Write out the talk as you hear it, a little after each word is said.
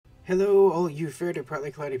Hello, all you fair to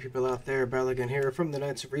partly cloudy people out there. Balagan here from the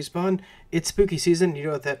Knights of Respawn. It's spooky season, you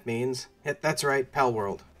know what that means. That's right,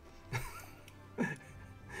 Palworld. We're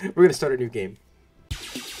gonna start a new game.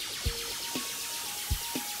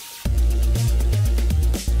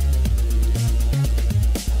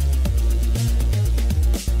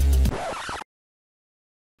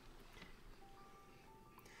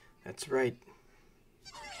 That's right.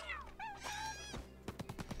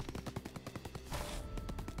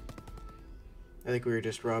 I think we were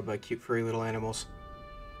just robbed by cute furry little animals.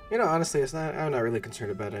 You know, honestly, I'm not really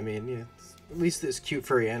concerned about it. I mean, yeah, at least it's cute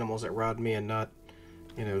furry animals that robbed me and not,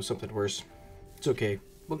 you know, something worse. It's okay.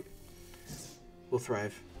 We'll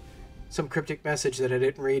thrive. Some cryptic message that I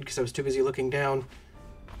didn't read because I was too busy looking down.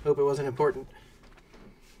 Hope it wasn't important.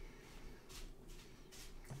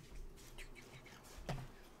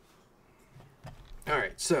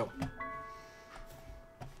 Alright, so.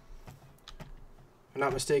 If I'm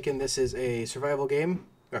not mistaken, this is a survival game.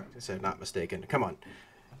 Oh, I said not mistaken. Come on.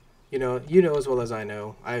 You know as well as I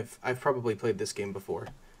know. I've probably played this game before.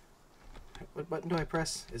 What button do I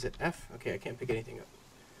press? Is it F? Okay, I can't pick anything up.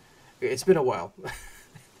 It's been a while.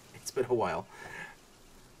 It's been a while.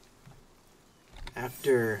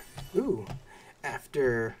 After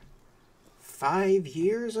 5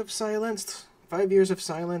 years of silence,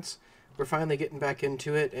 we're finally getting back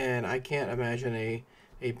into it, and I can't imagine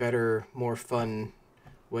a better, more fun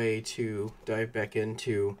way to dive back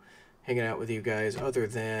into hanging out with you guys other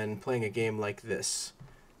than playing a game like this.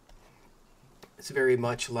 It's very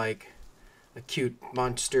much like a cute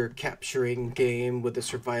monster capturing game with a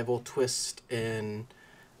survival twist and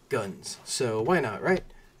guns. So why not, right?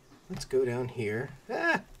 Let's go down here.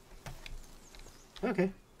 Ah!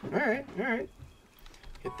 Okay. Alright.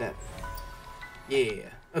 Hit that.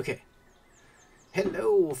 Yeah. Okay.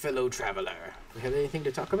 Hello, fellow traveler. Do we have anything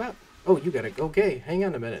to talk about? Oh, you gotta... Okay, hang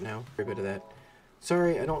on a minute now. A bit of that.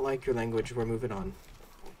 Sorry, I don't like your language. We're moving on.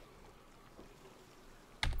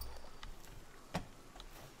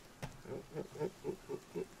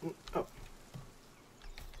 Oh.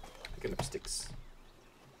 Picking up sticks.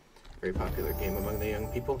 Very popular game among the young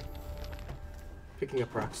people. Picking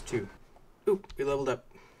up rocks, too. Ooh, we leveled up.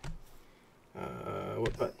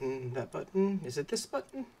 What button? That button? Is it this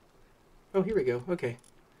button? Oh, here we go. Okay.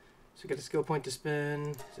 So we got a skill point to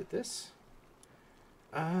spend. Is it this?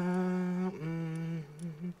 If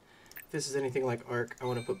this is anything like Arc, I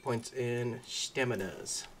want to put points in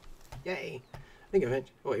staminas. Yay! I think of it.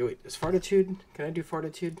 Oh, wait. Is Fortitude? Can I do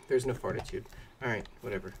Fortitude? There's no Fortitude. Alright,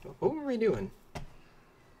 whatever. What were we doing?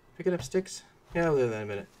 Picking up sticks? Yeah, I'll do that in a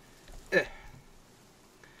minute.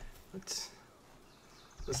 Let's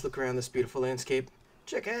look around this beautiful landscape.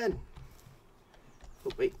 Chicken!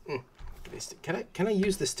 Oh, wait. Can I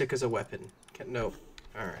use this stick as a weapon? No.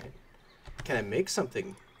 Alright. Can I make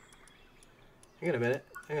something? Hang on a minute.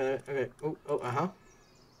 Okay. Oh,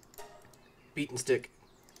 Beaten stick.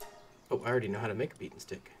 Oh, I already know how to make a beaten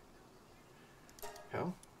stick.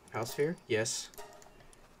 How? Pow sphere? Yes.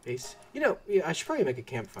 Base. You know, yeah, I should probably make a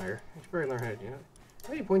campfire. I should probably learn how to do it. How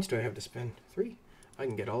many points do I have to spend? 3? I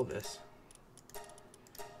can get all this.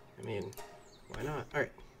 I mean, why not?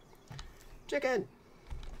 Alright. Chicken!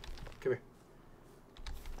 Come here.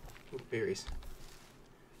 Ooh, berries.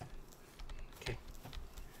 Okay.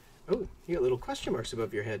 Oh, you got little question marks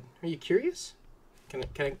above your head. Are you curious? Can I?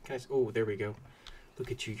 Oh, there we go. Look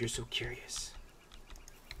at you. You're so curious.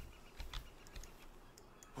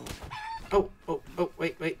 Oh,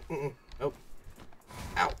 wait. Oh.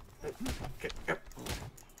 Ow. Okay. Yep.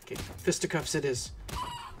 Okay. Fisticuffs it is.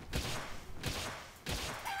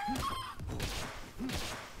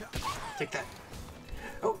 Take that.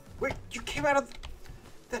 Oh, wait. You came out of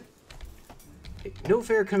that. Hey, no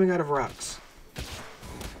fair coming out of rocks.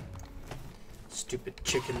 Stupid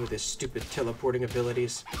chicken with his stupid teleporting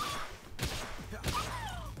abilities.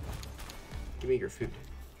 Give me your food.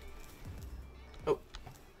 Oh.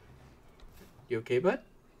 You okay, bud?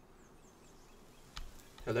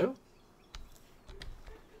 Hello?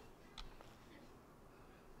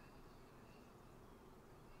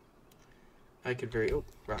 I could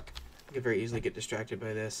rock. I could very easily get distracted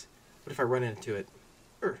by this. What if I run into it?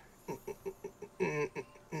 What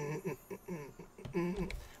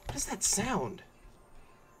is that sound?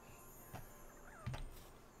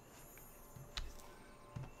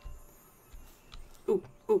 Ooh.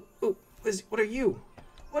 What are you?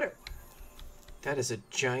 That is a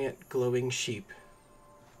giant glowing sheep.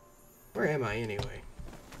 Where am I anyway?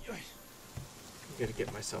 I gotta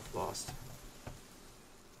get myself lost.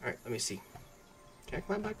 Alright, let me see. Can I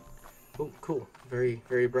climb back? Oh, cool. Very,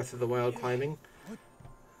 very Breath of the Wild climbing.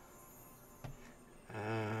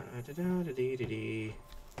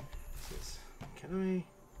 Can I...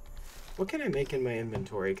 What can I make in my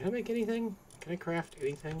inventory? Can I make anything? Can I craft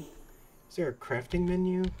anything? Is there a crafting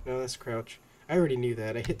menu? No, that's crouch. I already knew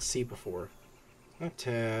that. I hit C before. Not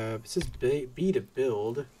tab. It says B to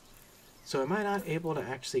build. So am I not able to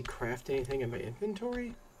actually craft anything in my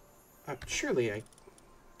inventory? Surely I...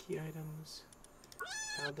 Key items.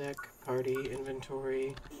 File deck. Party.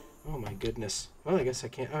 Inventory. Oh my goodness. Well, I guess I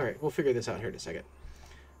can't... Alright, we'll figure this out here in a second.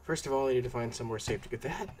 First of all, I need to find somewhere safe to get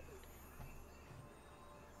that.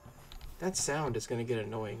 That sound is going to get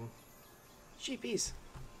annoying. Sheepies.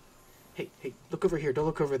 Hey, look over here. Don't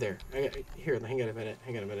look over there. Here, hang on a minute.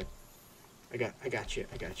 I got you.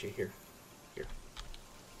 Here.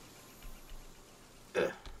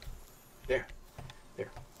 There. The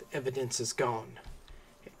evidence is gone.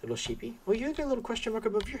 Hey, little sheepy. Well, you got a little question mark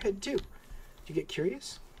above your head, too. Did you get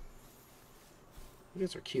curious? You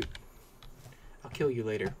guys are cute. I'll kill you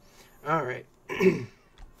later. Alright.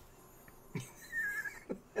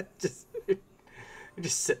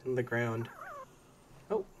 just sit on the ground.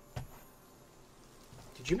 Oh.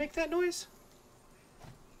 Did you make that noise?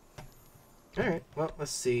 Alright, well,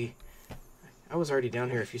 let's see. I was already down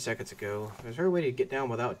here a few seconds ago. Is there a way to get down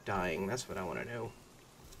without dying? That's what I want to know.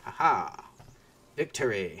 Haha!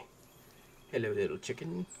 Victory! Hello, little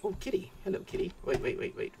chicken. Oh, kitty. Hello, kitty. Wait.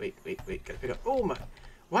 Gotta pick up. Oh, my.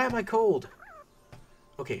 Why am I cold?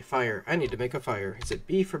 Okay, fire. I need to make a fire. Is it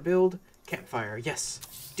B for build? Campfire. Yes.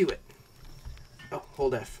 Do it. Oh,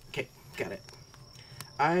 hold F. Okay, got it.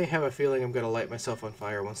 I have a feeling I'm going to light myself on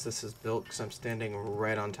fire once this is built because I'm standing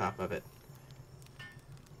right on top of it.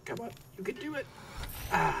 Come on. You can do it.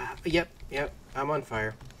 Ah, yep. I'm on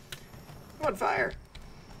fire. I'm on fire.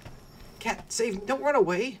 Cat, save me. Don't run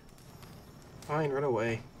away. Fine, run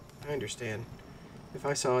away. I understand. If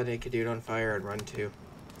I saw a naked dude on fire, I'd run too.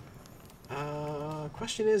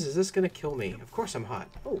 Question is this gonna kill me? Of course I'm hot.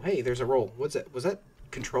 Oh, hey, there's a roll. What's that? Was that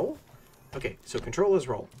control? Okay, so control is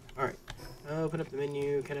roll. Alright. Open up the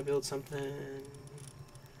menu. Can I build something?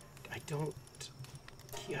 I don't...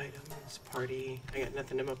 Key items. Party. I got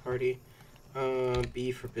nothing in my party.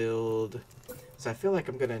 B for build. So I feel like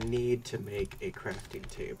I'm gonna need to make a crafting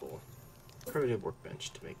table. Primitive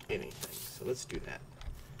workbench to make anything. So let's do that.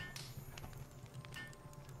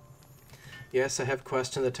 Yes, I have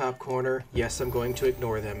quests in the top corner. Yes, I'm going to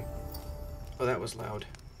ignore them. Oh, that was loud.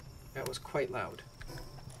 That was quite loud.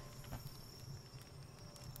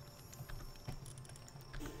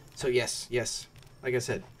 So yes. Like I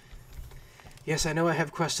said. Yes, I know I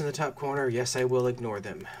have quests in the top corner. Yes, I will ignore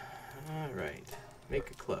them. Alright.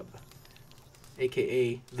 Make a club.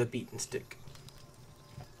 AKA the beaten stick.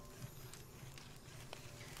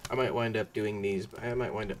 I might wind up doing these, but I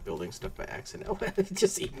might wind up building stuff by accident. Oh, it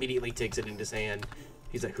just immediately takes it in his hand.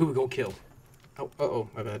 He's like, who we gonna kill? Oh, uh-oh,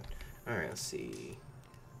 my bad. Alright, let's see.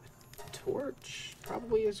 A torch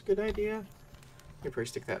probably is a good idea. You can probably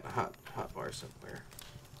stick that in a hot bar somewhere.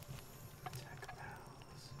 Attack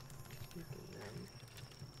pals.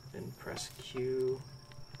 Then press Q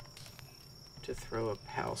to throw a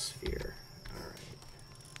pal sphere. Alright.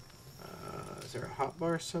 Is there a hot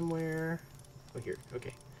bar somewhere? Oh, here.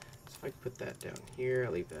 Okay. So if I put that down here,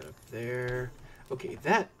 I'll leave that up there. Okay,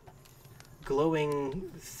 that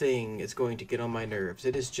glowing thing is going to get on my nerves.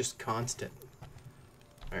 It is just constant.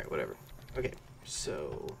 Alright, whatever. Okay,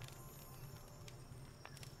 so...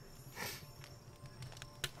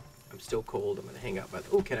 I'm still cold. I'm going to hang out by the...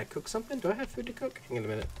 Oh, can I cook something? Do I have food to cook? Hang on a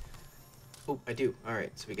minute. Oh, I do.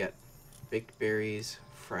 Alright, so we got baked berries,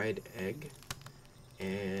 fried egg,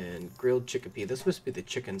 and grilled chickpea. This must be the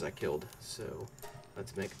chickens I killed, so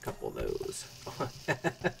let's make a couple of those.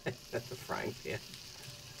 That's a frying pan.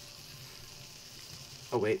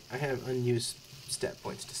 Oh wait, I have unused stat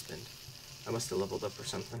points to spend. I must have leveled up or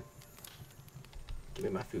something. Give me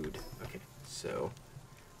my food. Okay, so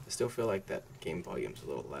I still feel like that game volume's a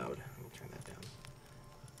little loud. Let me turn that down.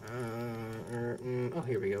 Oh,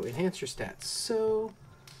 here we go. Enhance your stats. So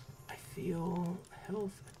I feel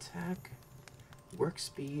health, attack, work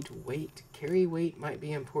speed, weight. Carry weight might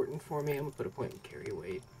be important for me. I'm going to put a point in carry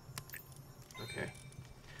weight. Okay.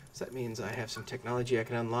 So that means I have some technology I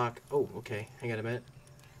can unlock. Oh, okay. Hang on a minute.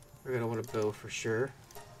 We're going to want a bow for sure.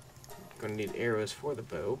 I'm going to need arrows for the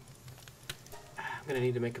bow. I'm going to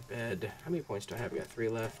need to make a bed. How many points do I have? I got 3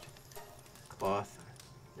 left. Cloth.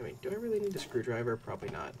 I mean, do I really need a screwdriver? Probably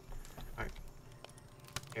not. Alright.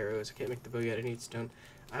 Arrows. I can't make the bow yet. I need stone.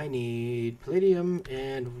 I need palladium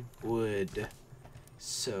and wood.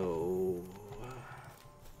 So,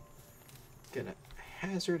 gonna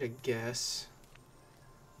hazard a guess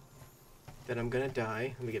that I'm gonna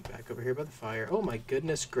die. Let me get back over here by the fire. Oh my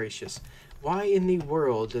goodness gracious. Why in the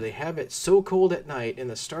world do they have it so cold at night in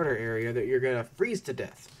the starter area that you're gonna freeze to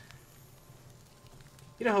death?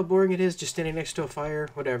 You know how boring it is just standing next to a fire?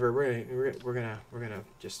 Whatever, we're gonna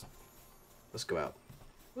just... Let's go out.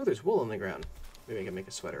 Oh, there's wool on the ground. Maybe I can make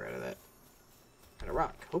a sweater out of that. And a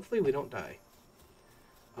rock. Hopefully we don't die.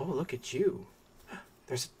 Oh, look at you.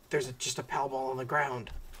 There's just a pal ball on the ground.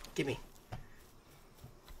 Gimme.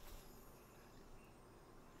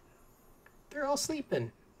 They're all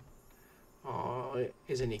sleeping. Aw,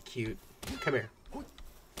 isn't he cute? Come here.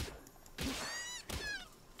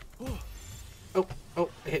 Oh,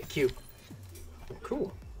 I hit Q. Oh,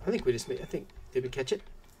 cool. I think we just made... Did we catch it?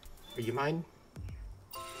 Are you mine?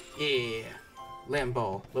 Yeah. Lamb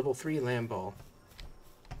ball. Level 3 lamb ball.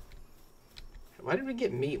 Why did we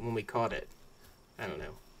get meat when we caught it? I don't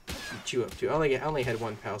know. You chew up too. I only had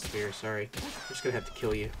one pal sphere, sorry. I'm just gonna have to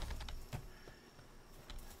kill you.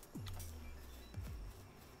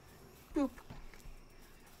 Boop.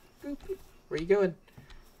 Boop. Where you going?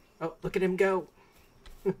 Oh, look at him go.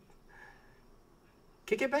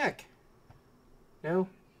 Kick it back. No?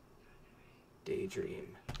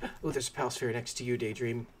 Daydream. Oh, there's a pal sphere next to you,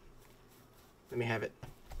 Daydream. Let me have it.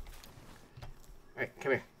 Alright,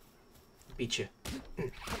 come here. Beat you.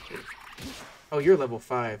 Oh, you're level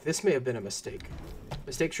 5. This may have been a mistake.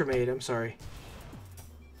 Mistakes were made, I'm sorry.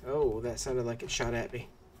 Oh, that sounded like it shot at me.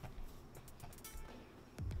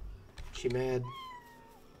 She mad.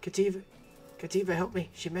 Kativa, help me.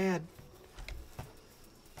 She mad.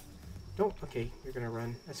 Oh, okay, you're gonna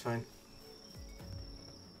run. That's fine.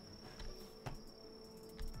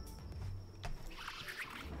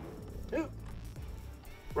 Oh.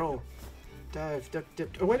 Roll. Dive, duck,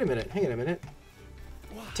 dip. Oh, wait a minute. Hang on a minute.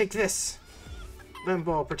 Take this. Lamb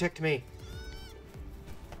ball, protect me.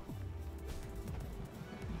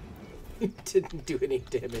 It didn't do any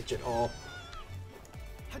damage at all.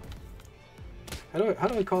 How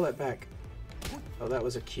do I call that back? Oh, that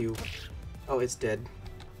was a Q. Oh, it's dead.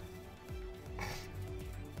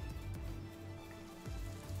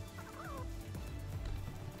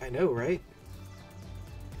 I know, right?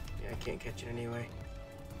 Yeah, I can't catch it anyway.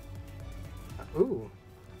 Ooh.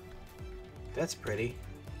 That's pretty.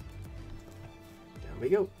 Down we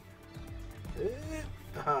go.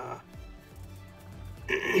 Aha.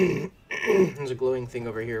 There's a glowing thing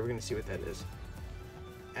over here. We're gonna see what that is.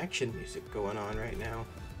 Action music going on right now.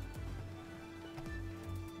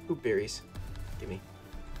 Ooh, berries. Gimme.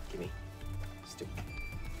 Gimme. Stick.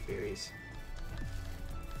 Berries.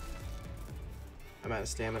 I'm out of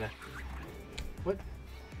stamina. What?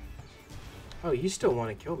 Oh, you still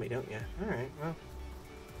want to kill me, don't you? Alright, well.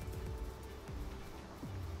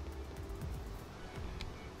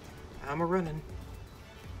 I'm a-running.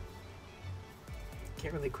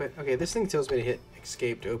 Can't really quit. Okay, this thing tells me to hit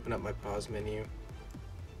escape to open up my pause menu.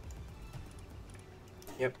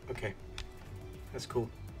 Yep, okay. That's cool.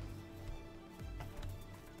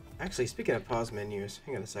 Actually, speaking of pause menus,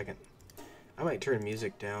 hang on a second. I might turn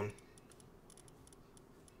music down.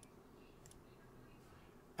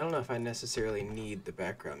 I don't know if I necessarily need the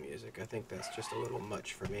background music. I think that's just a little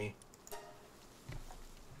much for me.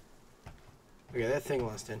 Okay, that thing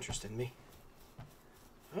lost interest in me.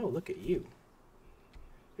 Oh, look at you.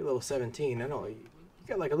 You're level 17. I know you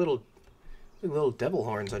got like a little devil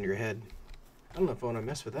horns on your head. I don't know if I want to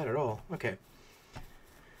mess with that at all. Okay.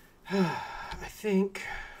 I think,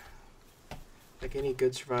 like any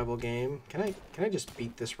good survival game, can I just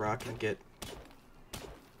beat this rock and get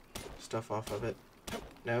stuff off of it?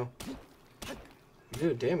 No. I'm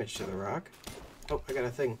doing damage to the rock. Oh, I got a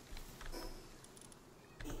thing.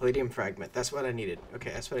 Palladium fragment. That's what I needed.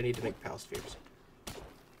 Okay, that's what I need to make pal spheres.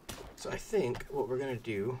 So I think what we're gonna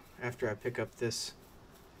do after I pick up this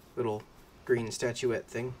little green statuette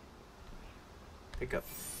thing, pick up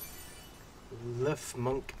Lef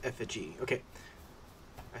Monk effigy. Okay,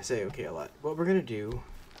 I say okay a lot. What we're gonna do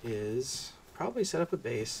is probably set up a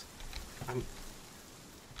base.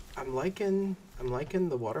 I'm liking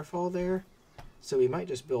the waterfall there, so we might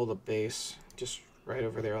just build a base just right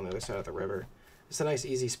over there on the other side of the river. It's a nice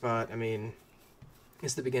easy spot. I mean,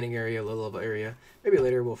 it's the beginning area, low level area. Maybe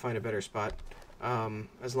later we'll find a better spot.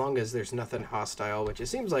 As long as there's nothing hostile, which it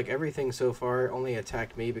seems like everything so far only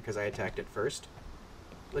attacked me because I attacked it first.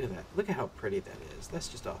 Look at that. Look at how pretty that is. That's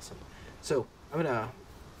just awesome. So I'm gonna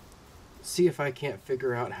see if I can't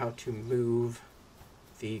figure out how to move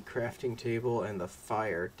the crafting table and the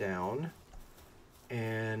fire down,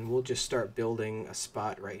 and we'll just start building a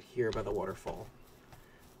spot right here by the waterfall.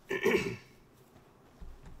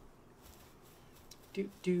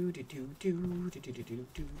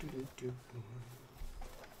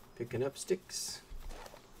 Picking up sticks.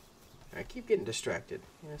 I keep getting distracted.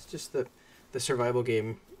 Yeah, it's just the the survival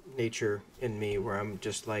game nature in me where I'm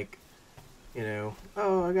just like, you know,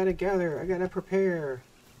 oh, I gotta gather, I gotta prepare.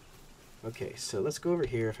 Okay, so let's go over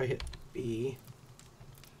here. If I hit B,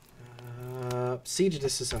 C to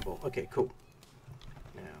disassemble. Okay, cool.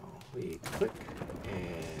 Now we click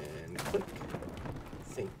and click.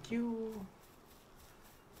 Thank you.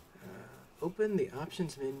 Open the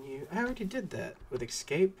options menu. I already did that with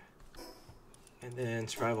escape. And then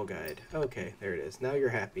survival guide. Okay, there it is. Now you're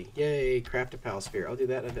happy. Yay, craft a pal sphere. I'll do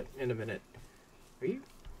that in a minute. Are you?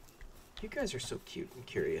 You guys are so cute and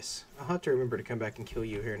curious. I'll have to remember to come back and kill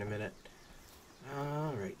you here in a minute.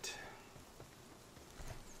 Alright.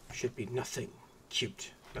 Should be nothing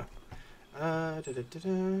cute. No.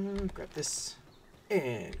 Grab this.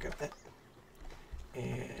 And grab that.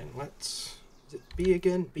 And let's... Is it B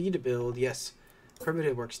again? B to build. Yes.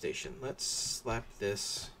 Primitive workstation. Let's slap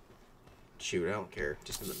this... Shoot, I don't care.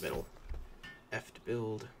 Just in the middle. F to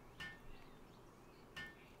build.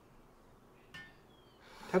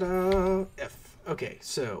 Ta-da! F. Okay,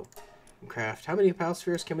 so craft. How many pal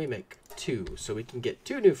spheres can we make? 2, so we can get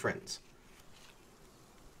 2 new friends.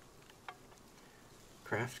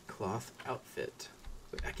 Craft cloth outfit.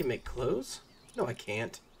 Wait, I can make clothes? No, I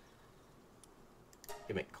can't. I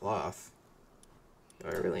can make cloth. What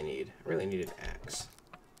do I really need? I really need an axe.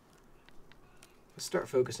 Let's start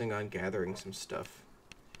focusing on gathering some stuff.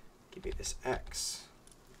 Give me this axe.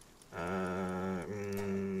 I'll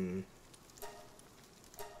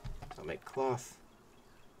make cloth.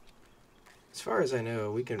 As far as I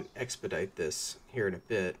know, we can expedite this here in a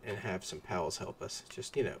bit and have some pals help us.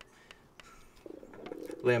 Just, you know.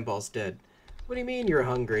 Lamball's dead. What do you mean you're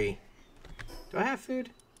hungry? Do I have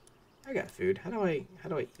food? I got food. How do I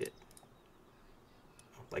eat it?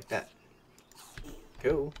 Oh, like that.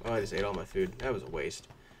 Cool. Oh, I just ate all my food. That was a waste.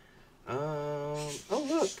 Oh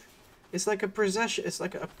look, it's like a procession. It's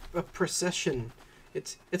like a procession.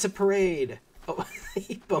 It's a parade. Oh,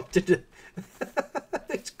 he bumped into.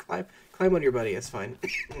 Just climb on your buddy. That's fine.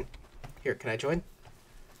 Here, can I join?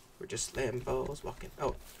 We're just Lambos walking.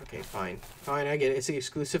 Oh, okay, fine. Fine, I get it. It's an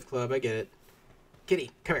exclusive club. I get it. Kitty,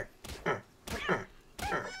 come here.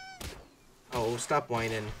 Oh, stop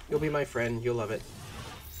whining. You'll be my friend. You'll love it.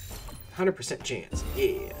 100% chance.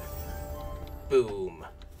 Yeah. Boom.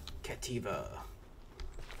 Cativa.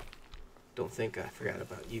 Don't think I forgot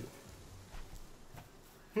about you.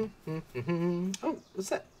 Oh, what's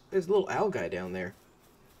that? There's a little owl guy down there.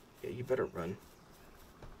 Yeah, you better run.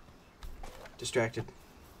 Distracted.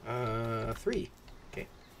 3. Okay.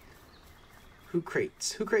 Who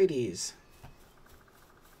crates? Who craties?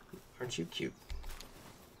 Aren't you cute?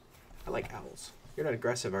 I like owls. You're not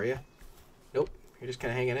aggressive, are you? Nope. You're just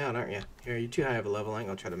kind of hanging out, aren't you? Here, you're too high of a level. I ain't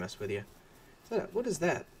gonna try to mess with you. What is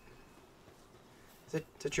that? Is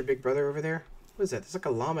that your big brother over there? What is that? There's like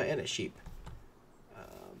a llama and a sheep.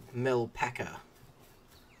 Melpaca.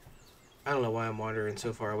 I don't know why I'm wandering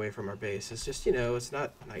so far away from our base. It's just, you know, it's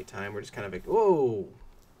not nighttime. We're just kind of like, whoa!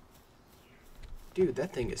 Dude,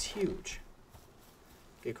 that thing is huge.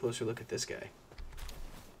 Get a closer look at this guy.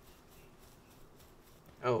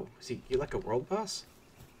 Oh, is he you like a world boss?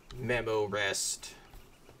 Memo rest.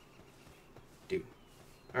 Dude.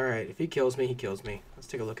 Alright, if he kills me, he kills me. Let's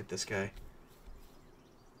take a look at this guy.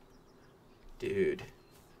 Dude.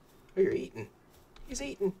 Oh, you're eating. He's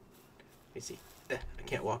eating. Let me see. I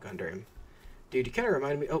can't walk under him. Dude, you kind of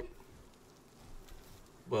remind me... Oh.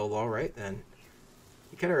 Well, alright then.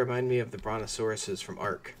 You kind of remind me of the brontosauruses from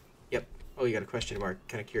Ark. Yep. Oh, you got a question mark.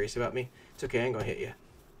 Kind of curious about me? It's okay, I ain't gonna hit you.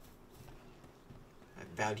 I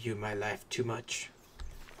value my life too much.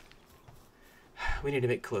 We need to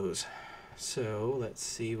make clothes. So, let's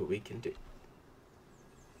see what we can do.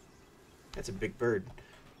 That's a big bird.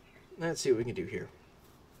 Let's see what we can do here.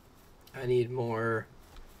 I need more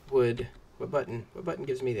wood. What button? What button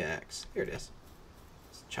gives me the axe? Here it is.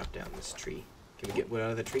 Let's chop down this tree. Can we get wood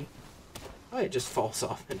out of the tree? Oh, it just falls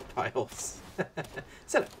off in piles.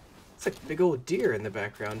 It's like a big old deer in the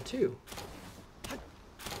background too.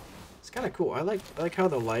 It's kind of cool. I like how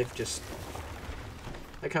the life just...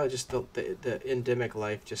 like how just the endemic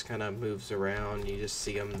life just kind of moves around. You just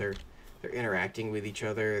see them. They're interacting with each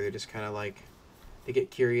other. They're just kind of like, they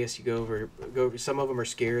get curious. You go over. Some of them are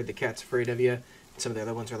scared. The cat's afraid of you. Some of the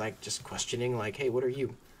other ones are like just questioning, like, "Hey, what are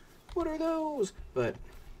you? What are those?" But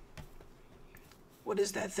what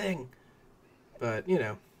is that thing? But you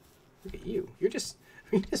know, look at you. You're just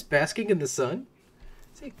basking in the sun.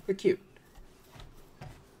 See, we're cute.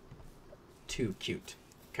 Too cute.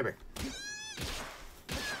 Come here.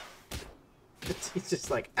 He's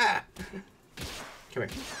just like, ah! Come here.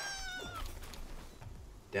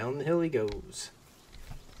 Down the hill he goes.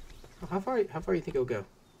 Oh, how far you think he'll go?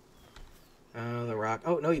 The rock.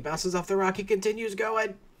 Oh, no, he bounces off the rock. He continues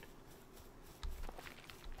going.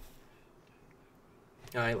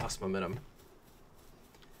 I lost momentum.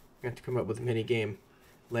 I have to come up with a mini game.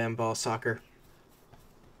 Lamb ball soccer. I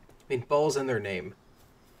mean, balls in their name.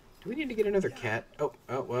 Do we need to get another cat? Oh,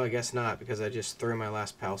 well, I guess not, because I just threw my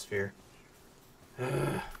last pal sphere.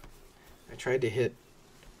 I tried to hit...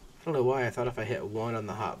 I don't know why. I thought if I hit 1 on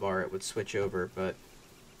the hotbar, it would switch over, but...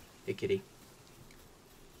 Hey, kitty.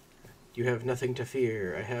 You have nothing to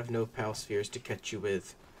fear. I have no pal spheres to catch you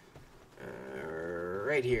with.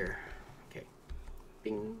 Right here. Okay.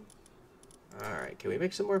 Bing. Alright, can we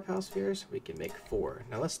make some more pal spheres? We can make 4.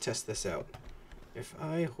 Now let's test this out. If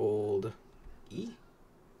I hold E,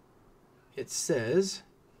 it says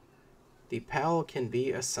the pal can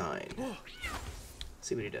be assigned. Let's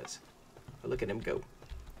see what he does. Oh, look at him go.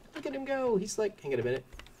 Look at him go. He's like, hang on a minute.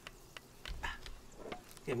 Look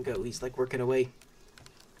at him go. He's like working away.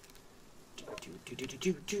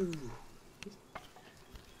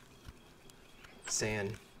 Sand.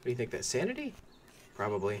 What do you think? That's sanity?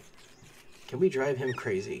 Probably. Can we drive him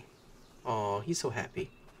crazy? Oh, he's so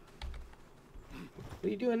happy. What are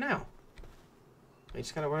you doing now? You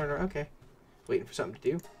just kind of running around. Okay. Waiting for something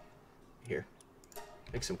to do. Here.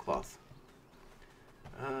 Make some cloth.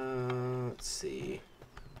 Let's see.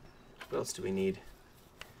 What else do we need?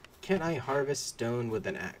 Can I harvest stone with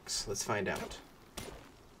an axe? Let's find out.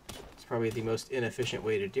 It's probably the most inefficient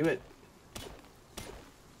way to do it.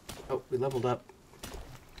 Oh, we leveled up.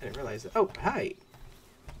 I didn't realize that. Oh, hi!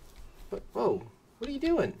 Whoa, what are you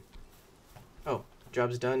doing? Oh,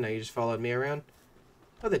 job's done, now you just followed me around?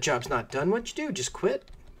 Oh, the job's not done. What'd you do? Just quit?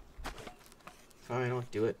 Fine, I'll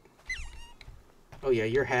do it. Oh yeah,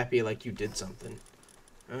 you're happy like you did something.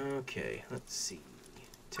 Okay, let's see.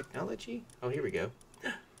 Technology? Oh, here we go.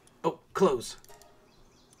 Oh, close.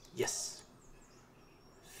 Yes.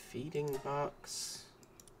 Feeding box.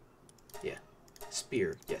 Yeah.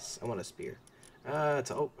 Spear. Yes, I want a spear. I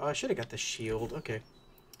should have got the shield. Okay.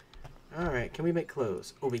 Alright, can we make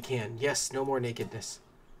clothes? Oh, we can. Yes, no more nakedness.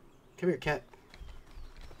 Come here, cat.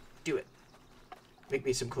 Do it. Make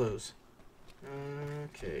me some clothes.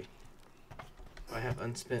 Okay. I have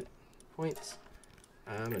unspent points.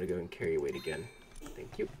 I'm going to go and carry weight again.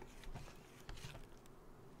 Thank you.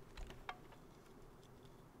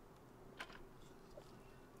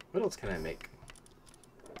 What else can I make?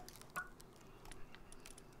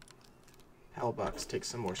 Pal box takes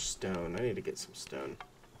some more stone. I need to get some stone.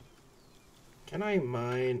 Can I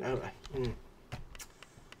mine?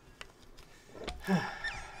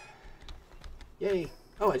 Yay.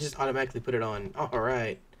 Oh, I just automatically put it on.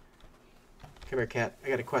 Alright. Come here, cat. I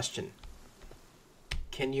got a question.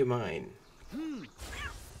 Can you mine?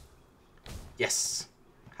 Yes.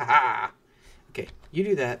 Haha. Okay, you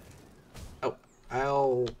do that. Oh,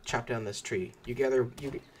 I'll chop down this tree. You gather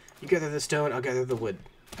the stone, I'll gather the wood.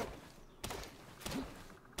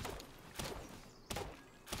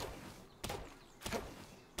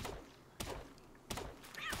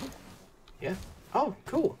 Yeah? Oh,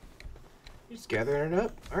 cool. You're just gathering it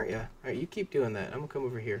up, aren't you? Alright, you keep doing that. I'm gonna come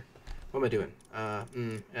over here. What am I doing?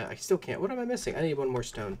 I still can't. What am I missing? I need one more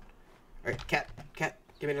stone. Alright, cat,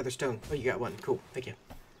 give me another stone. Oh, you got one. Cool, thank you.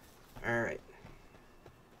 Alright.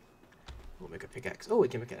 We'll make a pickaxe. Oh, we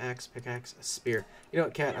can make an axe, pickaxe, a spear. You know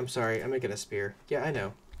what, cat? I'm sorry. I'm making a spear. Yeah, I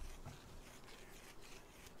know.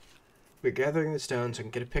 We're gathering the stone so I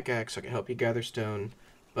can get a pickaxe so I can help you gather stone.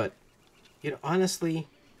 But, you know, honestly,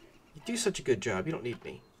 you do such a good job. You don't need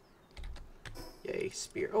me. Yay,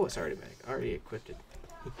 spear. Oh, it's already equipped.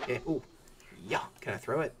 Yeah. Oh, yeah. Can I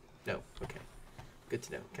throw it? No. Okay. Good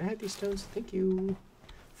to know. Can I have these stones? Thank you.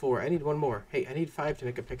 4. I need one more. Hey, I need 5 to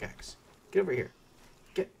make a pickaxe. Get over here.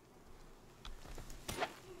 Get.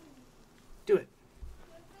 Do it.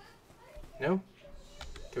 No?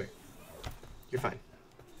 Come here. You're fine.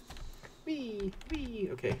 Wee.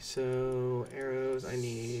 Okay, so arrows I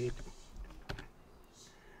need.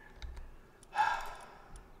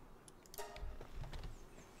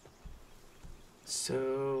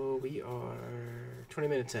 So we are 20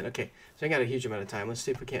 minutes in. Okay, so I got a huge amount of time. Let's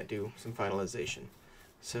see if we can't do some finalization.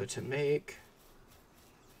 So to make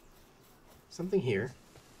something here,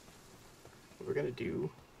 what we're gonna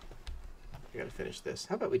do, we gotta finish this.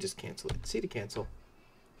 How about we just cancel it? C to cancel.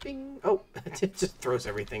 Bing. Oh, it just throws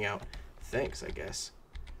everything out. Thanks, I guess.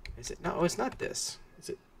 Is it? No, it's not this. Is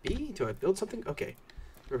it B? Do I build something? Okay.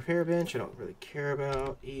 Repair bench, I don't really care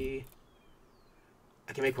about. E.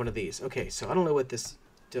 I can make one of these. Okay, so I don't know what this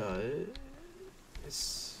does.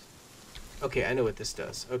 Okay, I know what this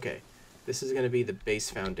does. Okay. This is going to be the base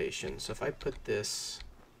foundation. So if I put this...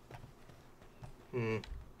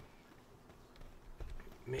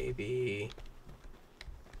 maybe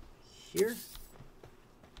here.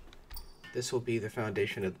 This will be the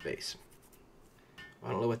foundation of the base. I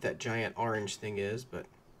don't know what that giant orange thing is, but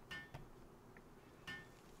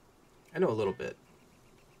I know a little bit.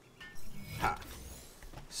 Ha.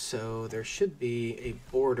 So there should be a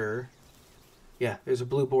border. Yeah, there's a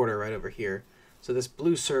blue border right over here. So this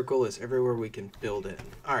blue circle is everywhere we can build in.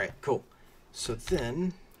 Alright, cool. So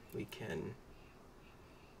then we can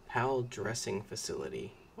PAL dressing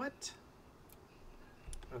facility. What?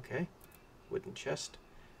 Okay. Wooden chest.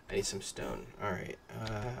 I need some stone. Alright.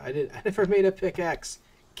 I never made a pickaxe.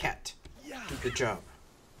 Cat. Do the job.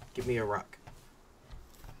 Give me a rock.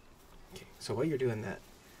 Okay, so while you're doing that,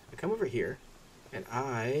 I come over here and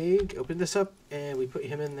I open this up and we put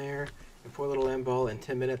him in there and poor little M-ball. In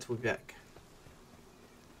 10 minutes we'll be back.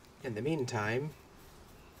 In the meantime,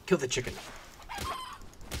 kill the chicken.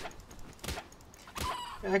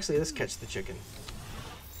 Actually, let's catch the chicken.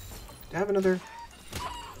 Do I have another?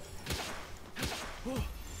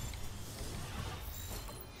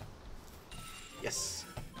 Yes.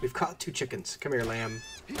 We've caught 2 chickens. Come here, lamb.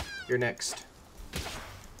 You're next.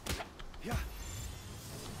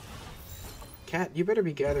 Cat, you better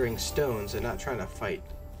be gathering stones and not trying to fight.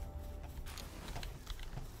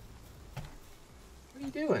 What are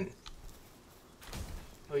you doing?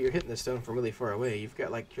 Oh, you're hitting the stone from really far away. You're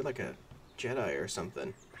like a Jedi or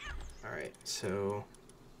something. Alright, so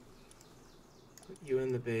put you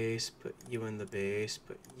in the base, put you in the base,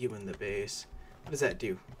 put you in the base. What does that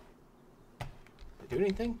do? Does it do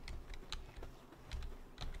anything?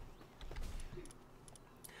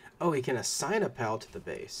 Oh, we can assign a PAL to the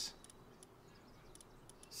base.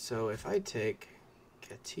 So if I take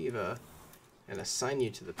Cativa and assign you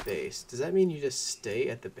to the base, does that mean you just stay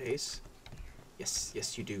at the base? Yes,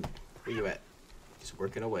 yes you do. Where you at? Just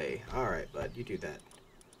working away. Alright, bud, you do that.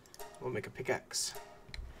 We'll make a pickaxe.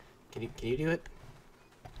 Can you do it?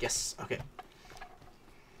 Yes, okay.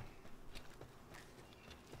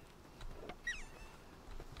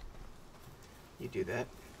 You do that.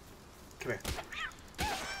 Come here.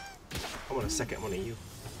 I want a second one of you.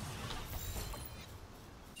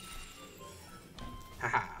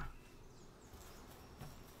 Haha.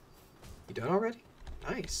 You done already?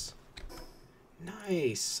 Nice.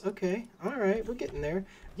 Nice. Okay. Alright, we're getting there.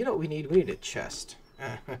 You know what we need? We need a chest.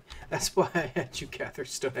 That's why I had you gather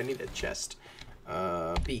stone. I need a chest.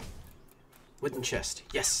 B. Wooden chest.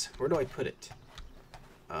 Yes. Where do I put it?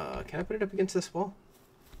 Can I put it up against this wall?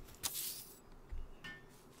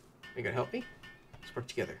 You gonna help me? Let's work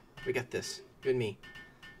together. We got this. You and me.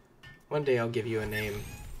 One day I'll give you a name.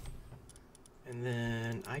 And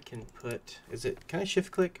then I can put... Is it... Can I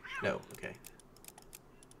shift click? No. Okay.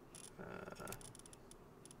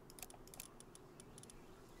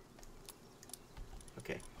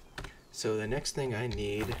 Okay. So the next thing I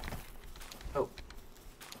need... Oh.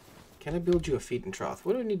 Can I build you a feeding trough?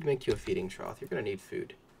 What do I need to make you a feeding trough? You're going to need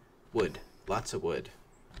food. Wood. Lots of wood.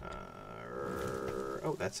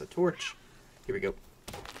 Oh, that's a torch. Here we go.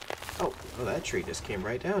 Oh, that tree just came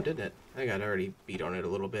right down, didn't it? I got already beat on it a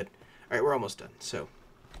little bit. Alright, we're almost done. So,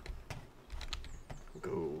 we'll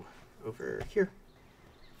go over here.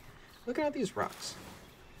 Look at all these rocks.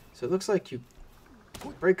 So it looks like you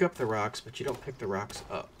break up the rocks, but you don't pick the rocks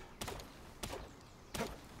up.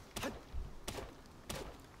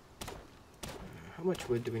 How much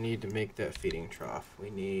wood do we need to make that feeding trough? We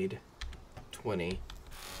need 20.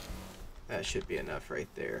 That should be enough right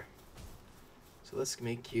there. So let's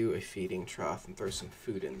make you a feeding trough and throw some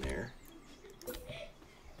food in there.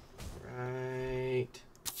 Right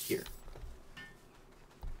here.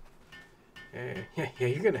 Yeah,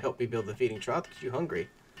 you're gonna help me build the feeding trough because you're hungry.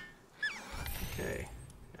 Okay,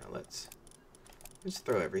 now let's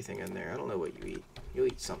throw everything in there. I don't know what you eat. You'll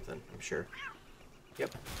eat something, I'm sure.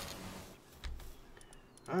 Yep.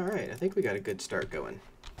 Alright, I think we got a good start going.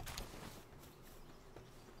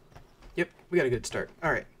 Yep, we got a good start.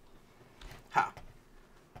 Alright. Ha.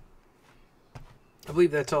 I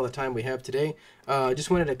believe that's all the time we have today.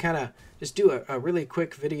 Just wanted to kind of just do a really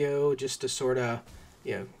quick video just to sort of,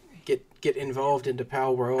 you know, get involved into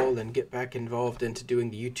Palworld and get back involved into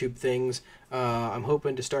doing the YouTube things. I'm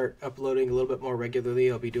hoping to start uploading a little bit more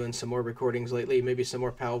regularly. I'll be doing some more recordings lately, maybe some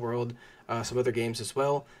more Palworld, some other games as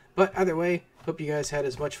well. But either way, hope you guys had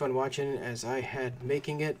as much fun watching as I had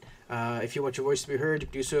making it. If you want your voice to be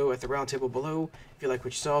heard, do so at the round table below. If you like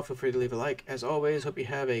what you saw, feel free to leave a like. As always, hope you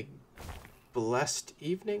have a blessed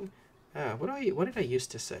evening. What did I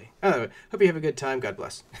used to say? Hope you have a good time. God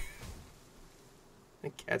bless. The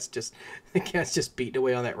cat's just beating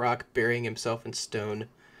away on that rock, burying himself in stone.